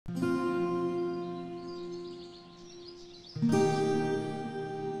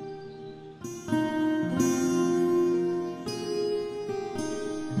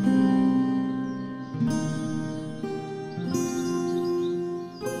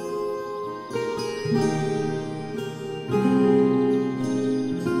Hello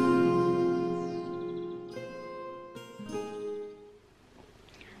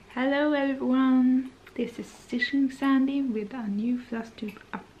everyone, this is Stitching Sandy with a new Flosstube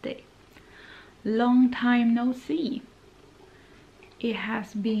update. Long time no see. It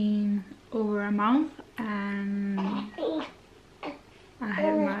has been over a month and I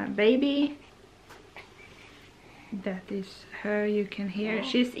have my baby. That is her, you can hear.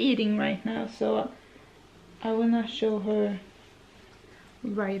 She's eating right now, so I will not show her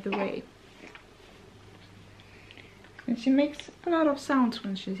right away. And she makes a lot of sounds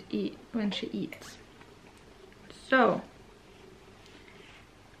when she eats. So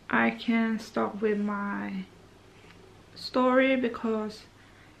I can start with my story because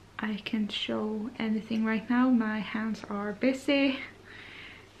I can't show anything right now. My hands are busy.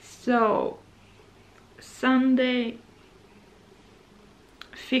 So Sunday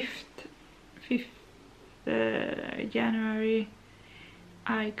 5th January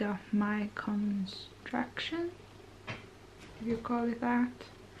I got my contraction, if you call it that,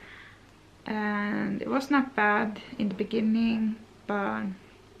 and it was not bad in the beginning, but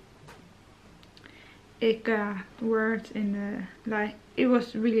it got worse in the, like, it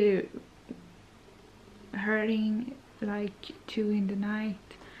was really hurting like 2 in the night,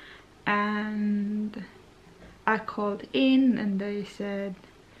 and I called in and they said,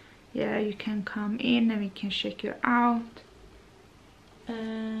 yeah, you can come in and we can check you out.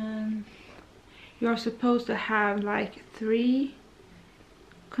 And you're supposed to have like 3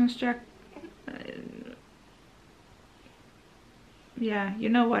 yeah, you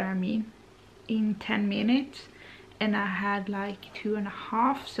know what I mean, in 10 minutes, and I had like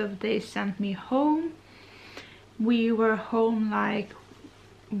 2.5, so they sent me home. We were home like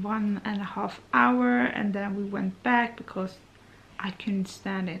 1.5 hours, and then we went back because I couldn't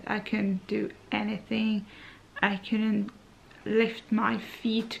stand it. I couldn't do anything. I couldn't lift my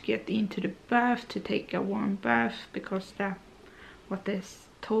feet to get into the bath, to take a warm bath, because that's what they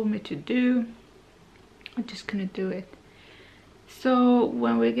told me to do. I just couldn't do it. So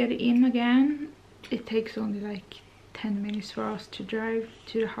when we get in again, it takes only like 10 minutes for us to drive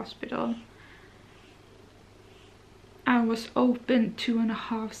to the hospital. I was open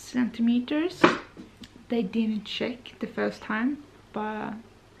 2.5 centimeters. They didn't check the first time, but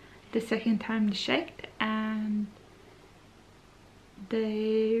the second time they checked and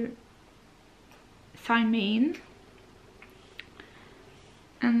they signed me in,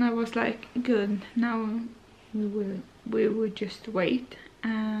 and I was like, good, now we will just wait.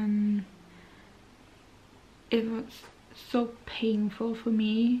 And it was so painful for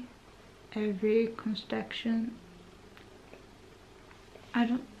me, every contraction.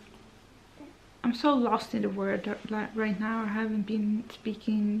 I'm so lost in the word right now. I haven't been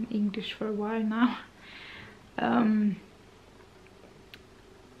speaking English for a while now.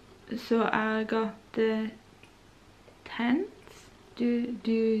 So I got the tents. Do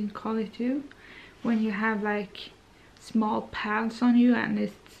you call it too? When you have like small pads on you and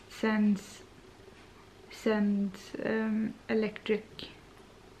it sends electric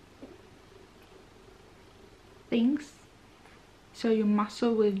things, so your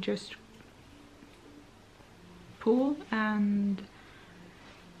muscle will just pull. And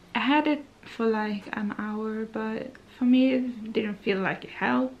I had it for like an hour, but for me it didn't feel like it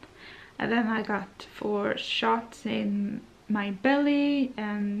helped. And then I got 4 shots in my belly,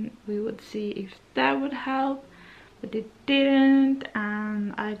 and we would see if that would help, but it didn't.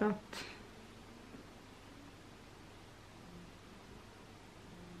 And I got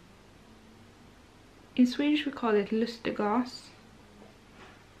in Swedish we call it lustgas.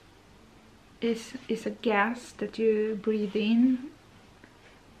 It's a gas that you breathe in,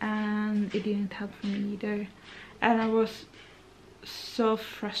 and it didn't help me either. And I was so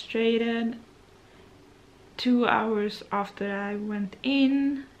frustrated. 2 hours after I went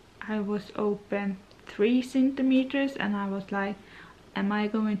in, I was open 3 centimeters, and I was like, am I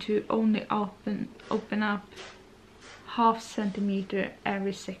going to only open up 0.5 centimeter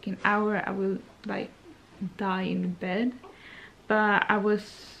every second hour? I will like die in bed. But I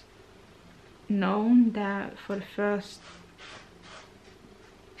was known that for the first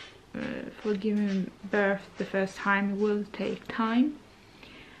for giving birth the first time will take time.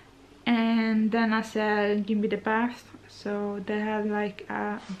 And then I said, give me the bath. So they had like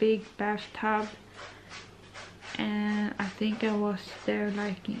a big bathtub, and I think I was there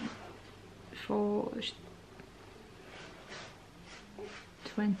like for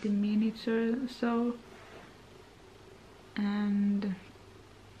 20 minutes or so, and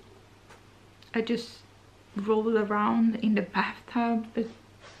I just rolled around in the bathtub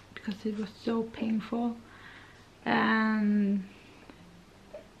because it was so painful. And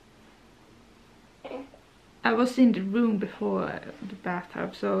I was in the room before the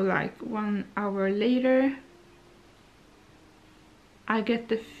bathtub, so like 1 hour later I get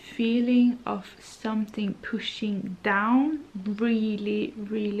the feeling of something pushing down really,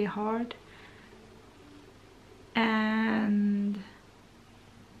 really hard. And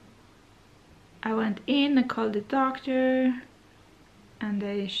I went in and called the doctor, and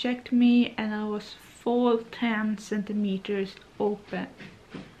they checked me, and I was full 10 centimeters open.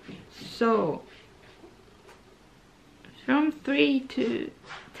 So from 3 to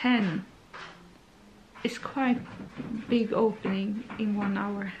 10 is quite big opening in 1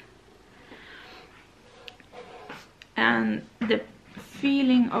 hour. And the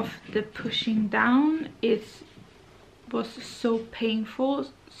feeling of the pushing down was so painful,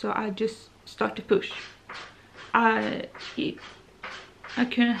 so I just started to push. I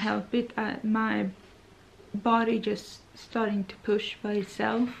couldn't help it. My body just starting to push by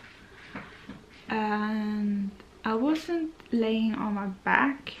itself. And I wasn't laying on my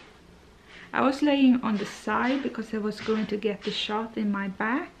back. I was laying on the side because I was going to get the shot in my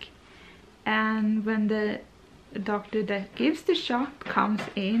back. And when the doctor that gives the shot comes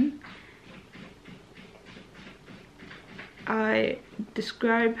in, I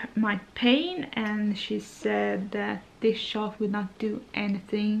described my pain, and she said that this shot would not do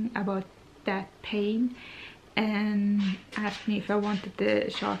anything about that pain, and asked me if I wanted the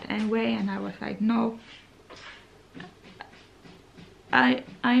shot anyway, and I was like, no.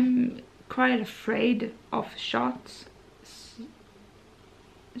 I'm quite afraid of shots,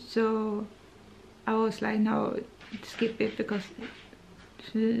 so I was like, no, skip it, because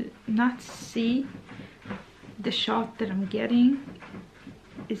to not see the shot that I'm getting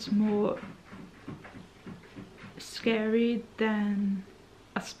is more scary than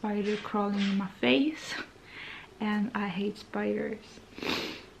a spider crawling in my face, and I hate spiders.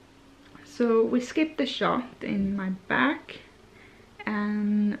 So we skipped the shot in my back,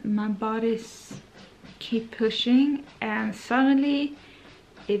 and my body's keep pushing, and suddenly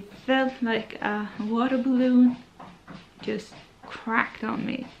it felt like a water balloon just cracked on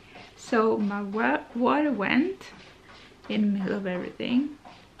me. So my water went in the middle of everything.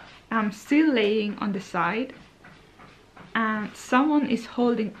 I'm still laying on the side, and someone is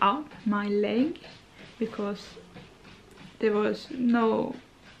holding up my leg because there was no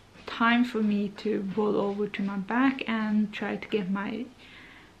time for me to roll over to my back and try to get my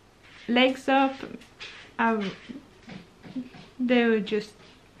legs up. They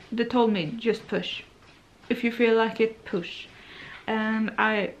told me, just push. If you feel like it, push. And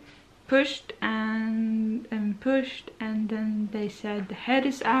I pushed and pushed, and then they said the head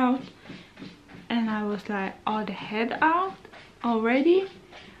is out, and I was like, oh, the head out already?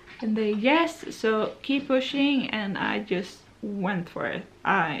 And they, yes, so keep pushing, and I just went for it.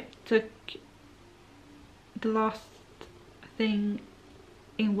 I took the last thing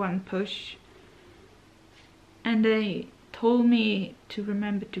in one push, and they told me to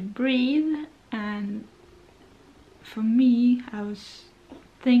remember to breathe. And for me, I was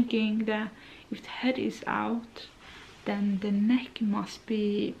thinking that if the head is out, then the neck must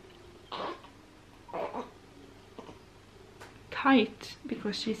be tight,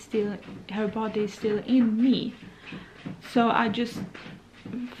 because her body is still in me. So I just,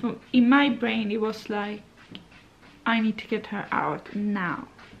 in my brain, it was like, I need to get her out now.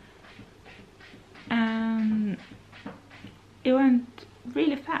 And it went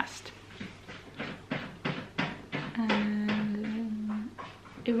really fast. And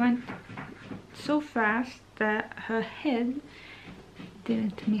it went so fast that her head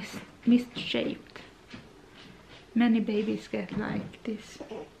didn't misshaped. Many babies get like this.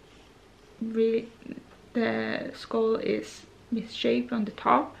 Really, the skull is misshaped on the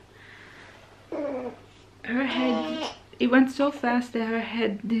top. Her head, it went so fast that her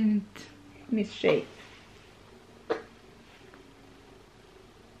head didn't misshape.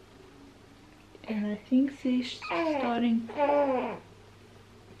 And I think she's starting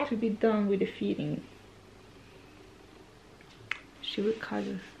to be done with the feeding. She will cut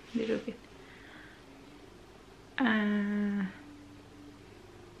a little bit.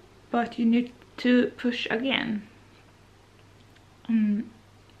 But you need to push again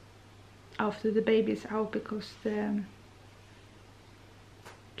after the baby is out, because the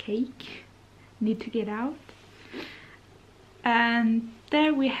cake need to get out. And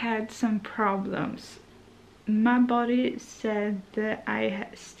there we had some problems. My body said that I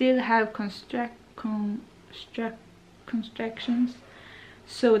still have constrictions,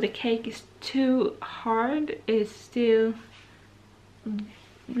 so the cake is too hard. It's still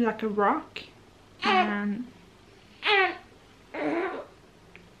like a rock, and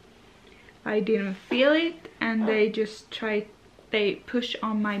I didn't feel it, and they pushed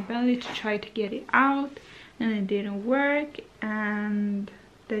on my belly to try to get it out, and it didn't work, and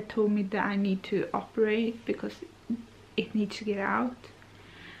they told me that I need to operate because it needs to get out.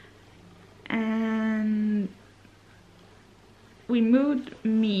 And we moved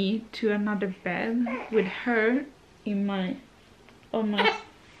me to another bed with her on my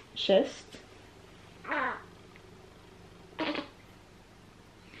chest.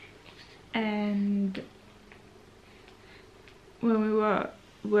 And when we were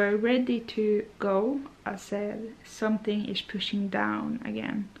ready to go, I said something is pushing down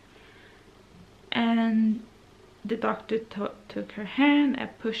again, and the doctor took her hand and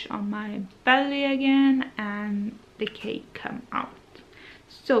pushed on my belly again, and the cake came out.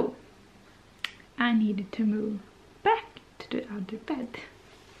 So I needed to move back to the other bed.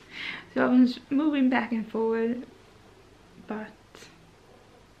 So I was moving back and forward, but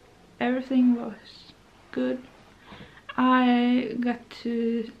everything was good. I got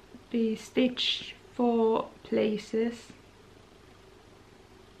to be stitched 4 places.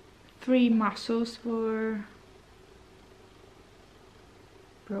 3 muscles were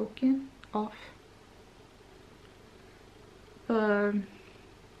broken off, but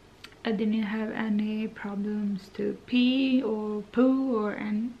I didn't have any problems to pee or poo or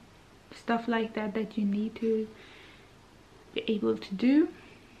any stuff like that that you need to be able to do.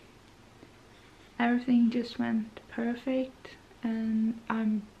 Everything just went perfect, and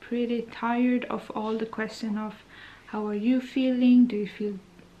I'm pretty tired of all the question of how are you feeling, do you feel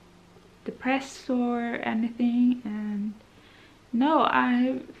depressed or anything. And no,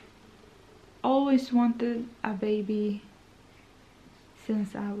 I've always wanted a baby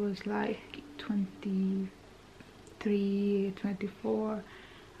since I was like 23, 24.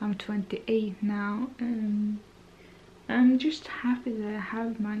 I'm 28 now, and I'm just happy that I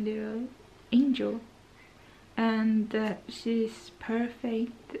have my little angel, and she's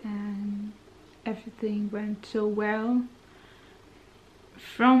perfect, and everything went so well.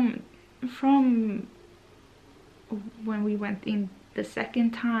 From when we went in the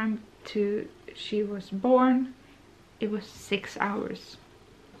second time to she was born, it was 6 hours,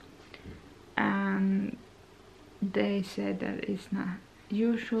 and they said that it's not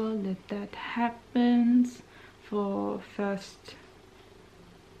usual that happens for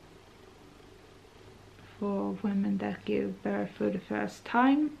women that give birth for the first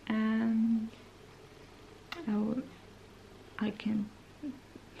time. And I can't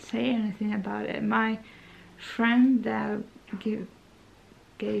say anything about it. My friend that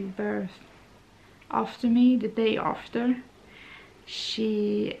gave birth after me, the day after,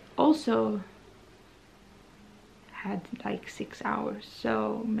 she also had like 6 hours,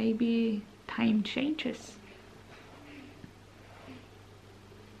 so maybe time changes.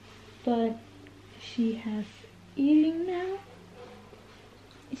 But she has eating now,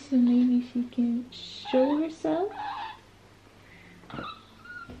 so maybe she can show herself.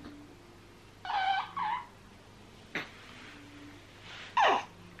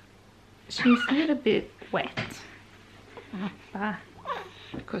 She's a little bit wet,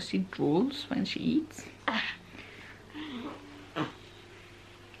 because she drools when she eats.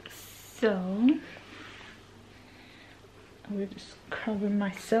 So I will just cover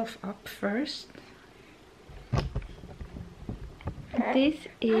myself up first. This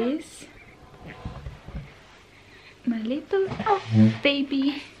is my little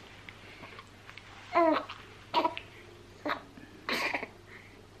baby.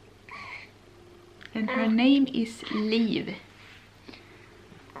 And her name is Liv.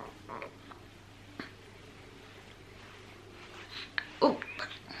 Oh,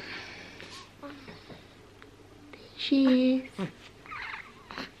 she is.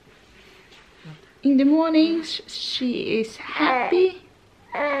 In the mornings she is happy.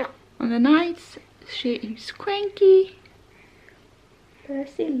 On the nights she is cranky. But I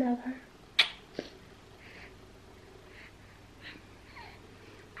still love her.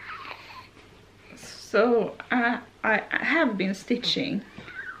 So I have been stitching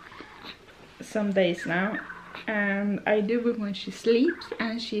some days now, and I do it when she sleeps,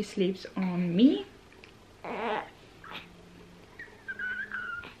 and she sleeps on me.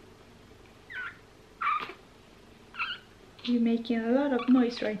 You're making a lot of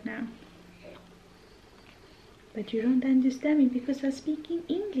noise right now, but you don't understand me because I'm speaking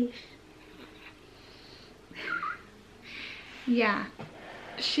English. Yeah.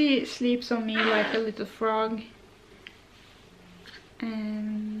 She sleeps on me like a little frog,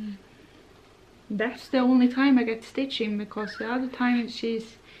 and that's the only time I get stitching, because the other time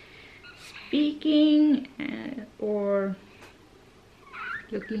she's speaking or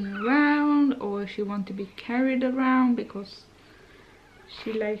looking around, or she wants to be carried around because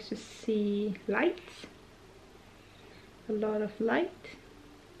she likes to see lights, a lot of light.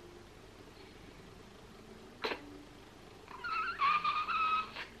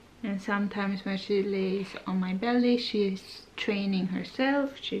 And sometimes when she lays on my belly, she's training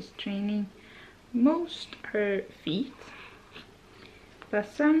herself. She's training most her feet, but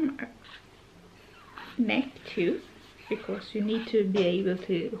some neck too, because you need to be able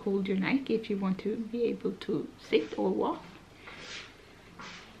to hold your neck if you want to be able to sit or walk.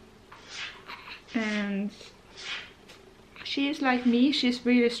 And she is like me, she's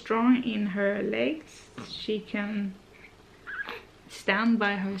really strong in her legs. She can stand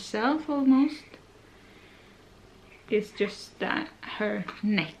by herself almost. It's just that her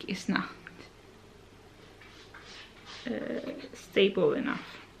neck is not stable enough.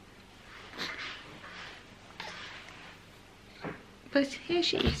 But here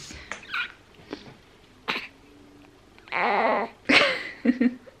she is.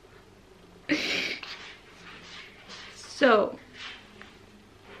 So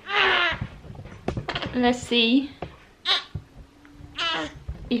let's see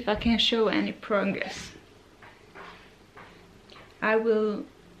if I can show any progress. I will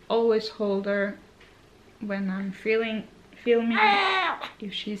always hold her when I'm filming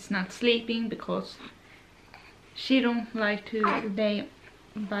if she's not sleeping, because she don't like to lay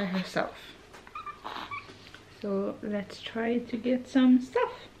by herself. So let's try to get some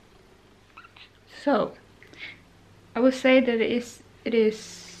stuff. So I will say that it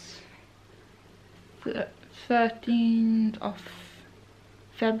is the 13th of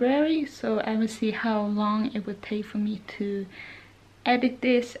February, so I will see how long it would take for me to edit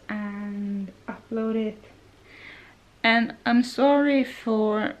this and upload it. And I'm sorry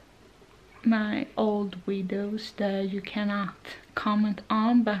for my old videos that you cannot comment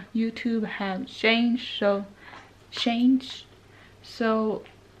on, but YouTube have changed, so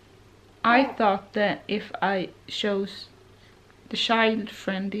I thought that if I chose the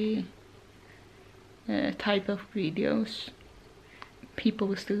child-friendly type of videos, people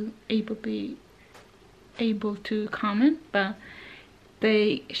will still be able to comment, but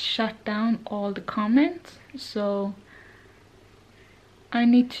they shut down all the comments, so I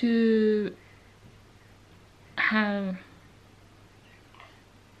need to have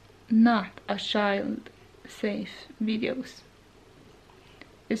not a child safe videos.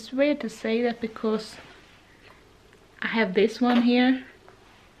 It's weird to say that because I have this one here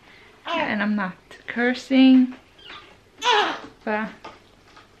and I'm not cursing, but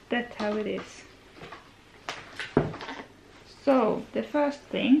that's how it is. So the first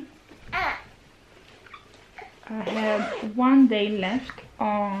thing, I have 1 day left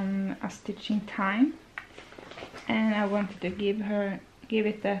on a stitching time, and I wanted to give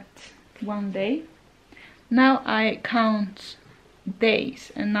it that 1 day. Now I count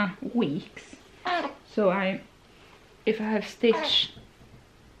days and not weeks. So if I have stitched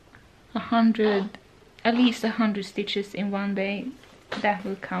at least 100 stitches in 1 day, that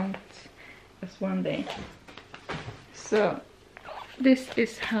will count as 1 day. So this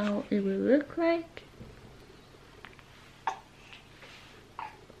is how it will look like.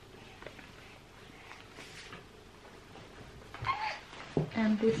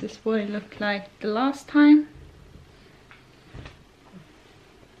 And this is what it looked like the last time.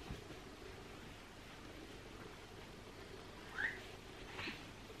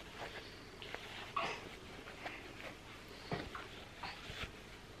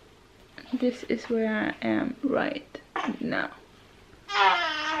 This is where I am right now.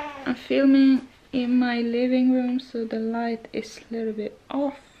 I'm filming in my living room, so the light is a little bit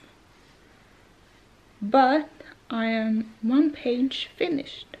off, but I am 1 page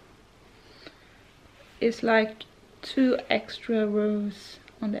finished. It's like 2 extra rows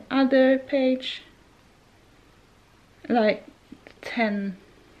on the other page, like 20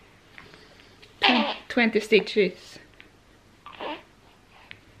 stitches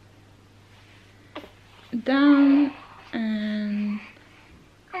down, and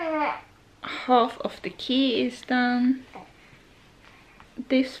half of the key is done.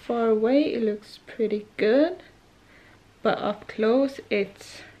 This far away it looks pretty good, but up close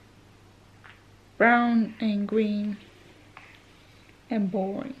it's brown and green and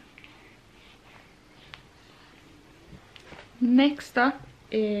boring. Next up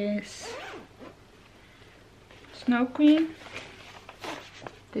is Snow Queen.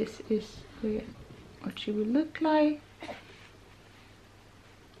 This is what she will look like.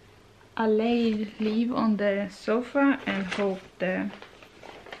 leave on the sofa and hope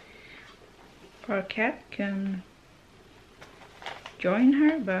our cat can join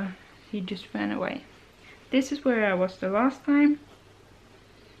her, but he just ran away. This is where I was the last time.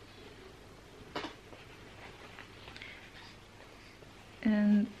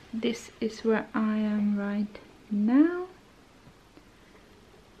 And this is where I am right now.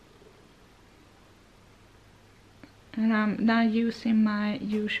 And I'm now using my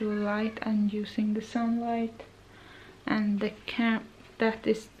usual light. I'm using the sunlight, and the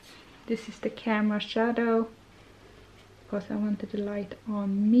this is the camera shadow, because I wanted the light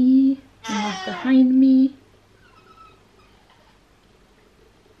on me and not behind me.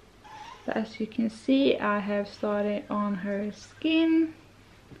 But as you can see, I have started on her skin,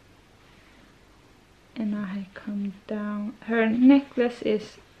 and I have come down. Her necklace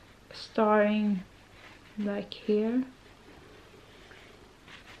is starting like here.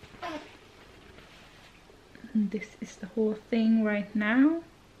 And this is the whole thing right now.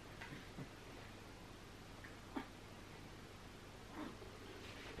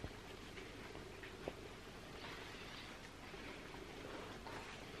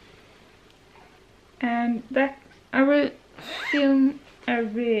 And that I will film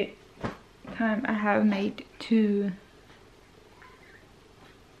every time I have made two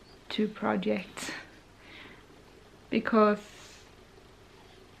projects, because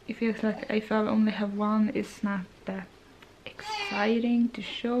it feels like if I only have one, it's not that exciting to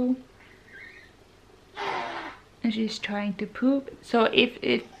show. And she's trying to poop, so if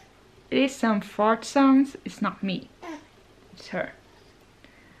it is some fart sounds, it's not me, it's her.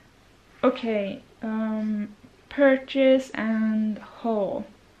 Okay, purchase and haul.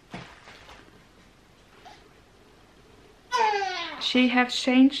 She has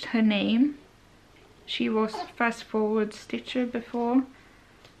changed her name. She was Fast Forward Stitcher before,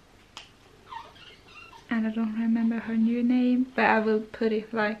 and I don't remember her new name, but I will put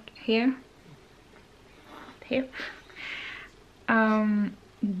it like here.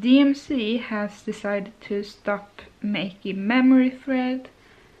 DMC has decided to stop making memory thread,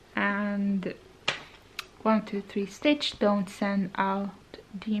 and 123 Stitch don't send out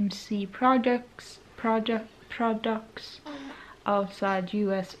DMC products outside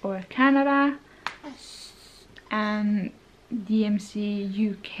US or Canada, and DMC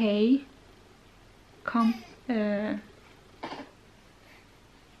UK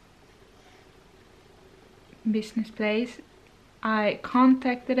business place. I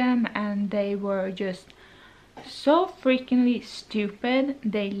contacted them and they were just so freakingly stupid.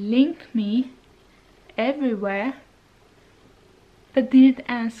 They linked me everywhere but didn't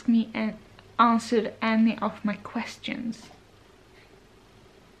ask me and answered any of my questions.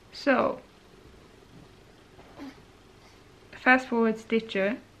 So Fast Forward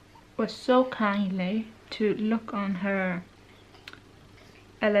Stitcher was so kindly to look on her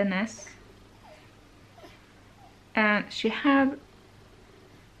LNS, and she had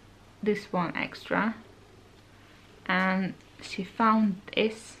this one extra, and she found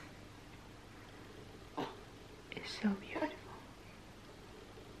this. It's so beautiful.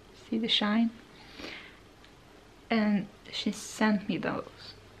 See the shine? And she sent me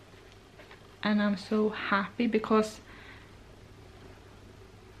those, and I'm so happy, because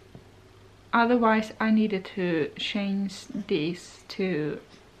otherwise I needed to change these to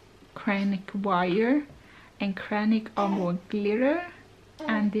Chronic wire, and Chronic are more glitter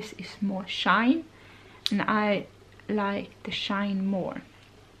and this is more shine, and I like the shine more.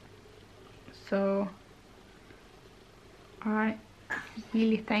 So I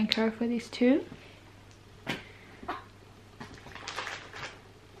really thank her for these two.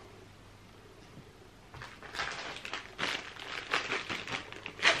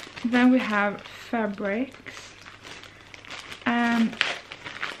 Then we have fabrics, and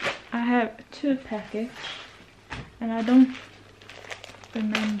I have two packets, and I don't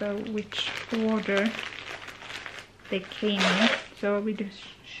remember which order they came in, so we just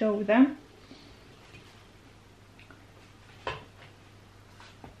show them.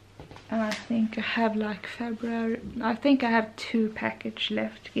 And I think I have like February, I think I have two packages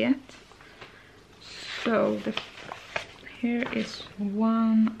left yet. So here is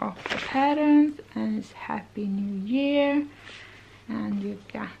one of the patterns, and it's Happy New Year, and you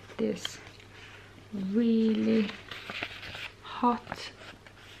got this really hot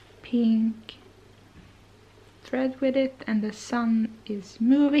pink thread with it, and the sun is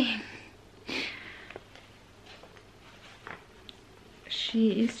moving.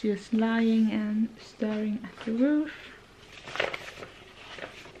 She is just lying and staring at the roof.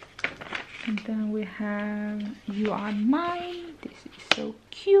 And then we have You Are Mine. This is so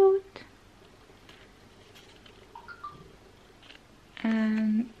cute.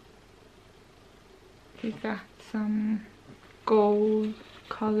 and we got some gold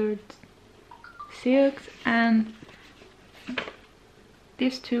colored silks, and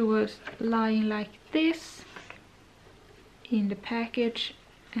this two was lying like this in the package,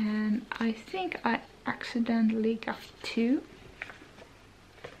 and I think I accidentally got two.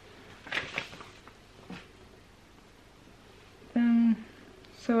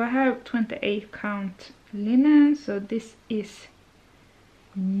 So I have 28 count linen, so this is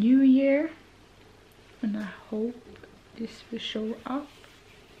New Year, and I hope this will show up.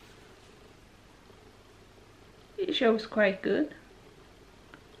 It shows quite good.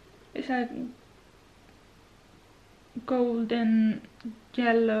 It's like golden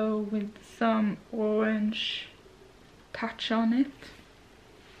yellow with some orange touch on it.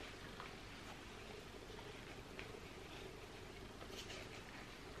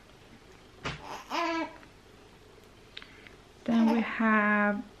 Then we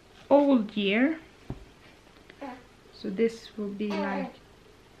have Old Year, so this will be like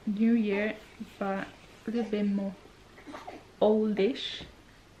New Year but a little bit more oldish.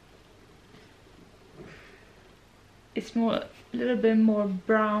 It's more, a little bit more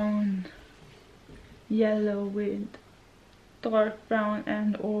brown yellow with dark brown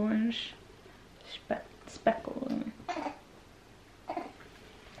and orange speckle on it.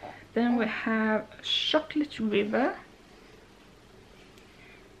 Then we have Chocolate River.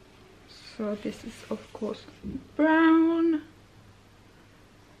 So this is of course brown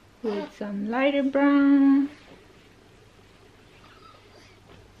with some lighter brown.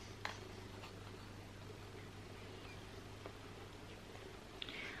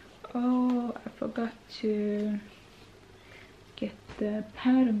 Oh, I forgot to get the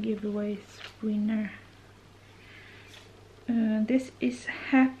pattern giveaways winner. This is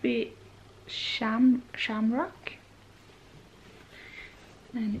Happy Shamrock,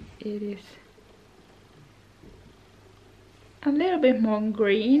 and it is a little bit more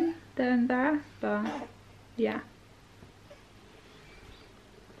green than that, but yeah.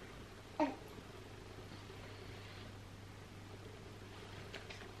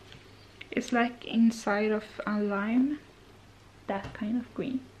 It's like inside of a lime, that kind of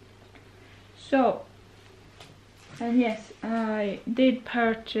green. So, and yes, I did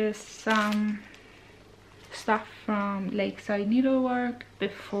purchase some stuff from Lakeside Needlework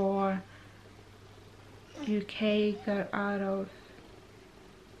before UK got out of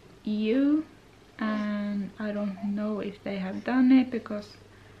EU, and I don't know if they have done it because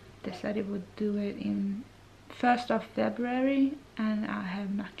they said it would do it in 1st of February, and I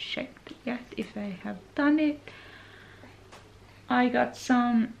have not checked yet if they have done it. I got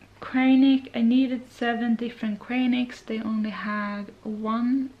some cranic. I needed 7 different cranics. They only had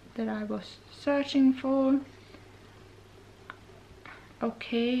one that I was searching for.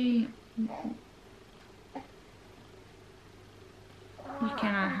 Okay, you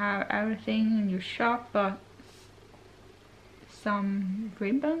cannot have everything in your shop, but some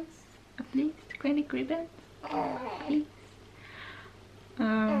ribbons at least, cranic ribbons, please.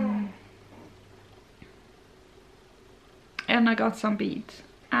 And I got some beads,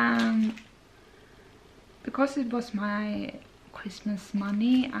 and because it was my Christmas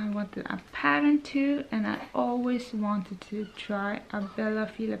money, I wanted a pattern too, and I always wanted to try a Bella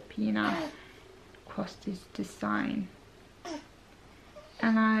Filipina cross stitch design,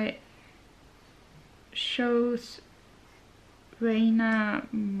 and I chose Reina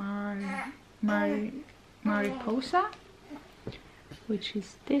Mariposa, which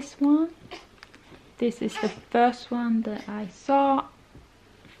is this one. This is the first one that I saw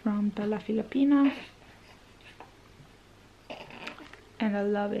from Bella Filipina, and I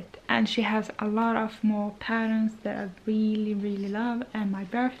love it. And she has a lot of more patterns that I really love, and my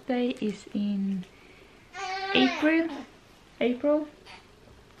birthday is in April,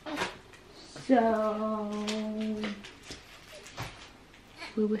 so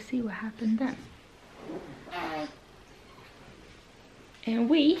we will see what happens then. And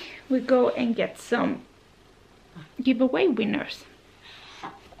we will go and get some giveaway winners.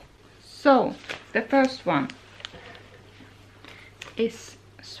 So the first one is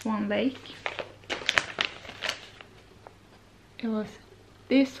Swan Lake. It was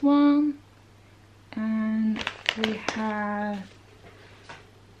this one, and we have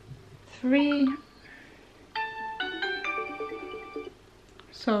 3.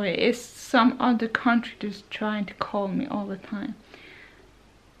 Sorry, it's some other country just trying to call me all the time.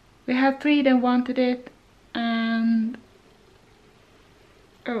 We had 3 that wanted it, and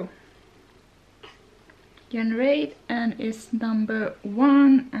generate, and it's number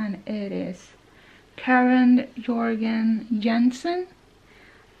 1, and it is Karen Jorgen Jensen.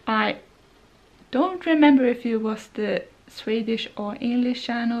 I don't remember if it was the Swedish or English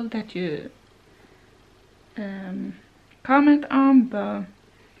channel that you comment on, but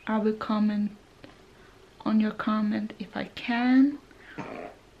I will comment on your comment if I can.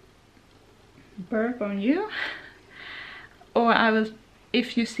 Burp on you. Or I will,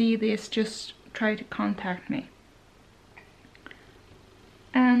 if you see this, just try to contact me.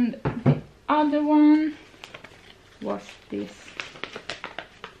 And the other one was this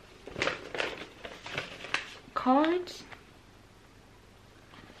cards,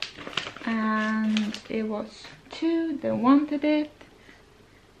 and it was 2 that wanted it,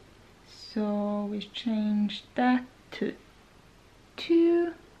 so we changed that to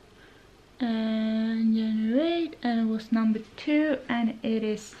 2 and generate, and it was number 2, and it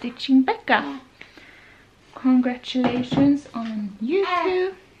is Stitching Becca. Congratulations on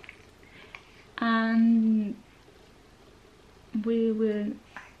YouTube, and we will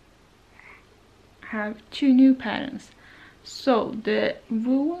have 2 new patterns. So the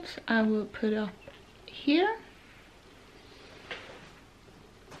rules I will put up here.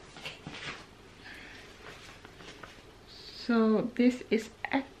 So this is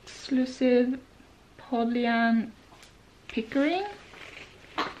exclusive Polyan Pickering.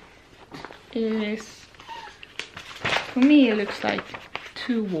 It is, for me it looks like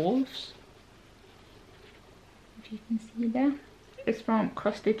 2 wolves, if you can see that. It's from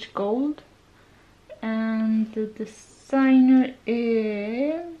Cross Stitch Gold, and the designer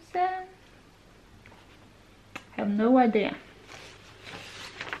is I have no idea.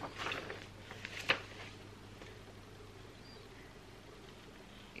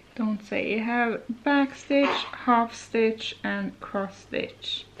 Don't say. You have back stitch, half stitch and cross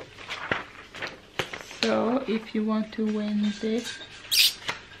stitch. So if you want to win this,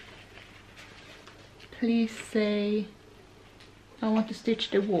 please say I want to stitch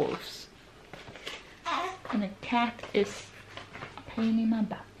the wolves. And the cat is a pain in my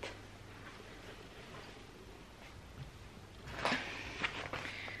butt.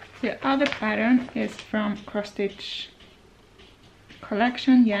 The other pattern is from Cross Stitch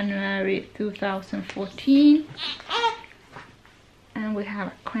Collection, January 2014. And we have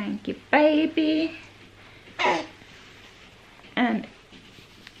a cranky baby. And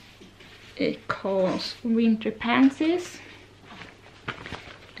it calls Winter Pansies.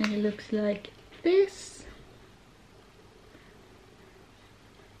 And it looks like this.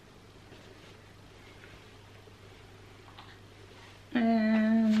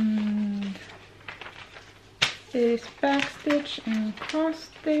 And it is backstitch and cross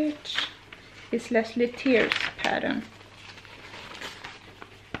stitch. It's Leslie Tears pattern.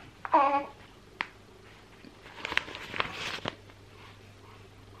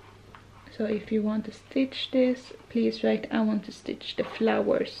 So if you want to stitch this, please write I want to stitch the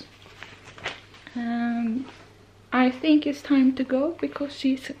flowers. I think it's time to go because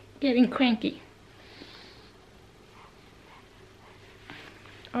she's getting cranky.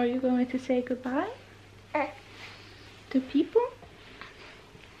 Are you going to say goodbye to people?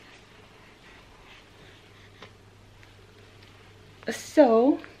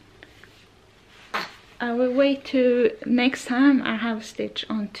 So I will wait to next time I have a stitch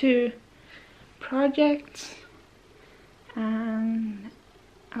on 2 projects, and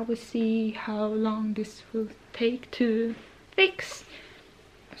I will see how long this will take to fix.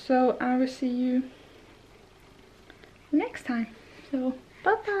 So I will see you next time. So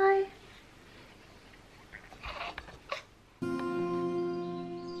bye bye.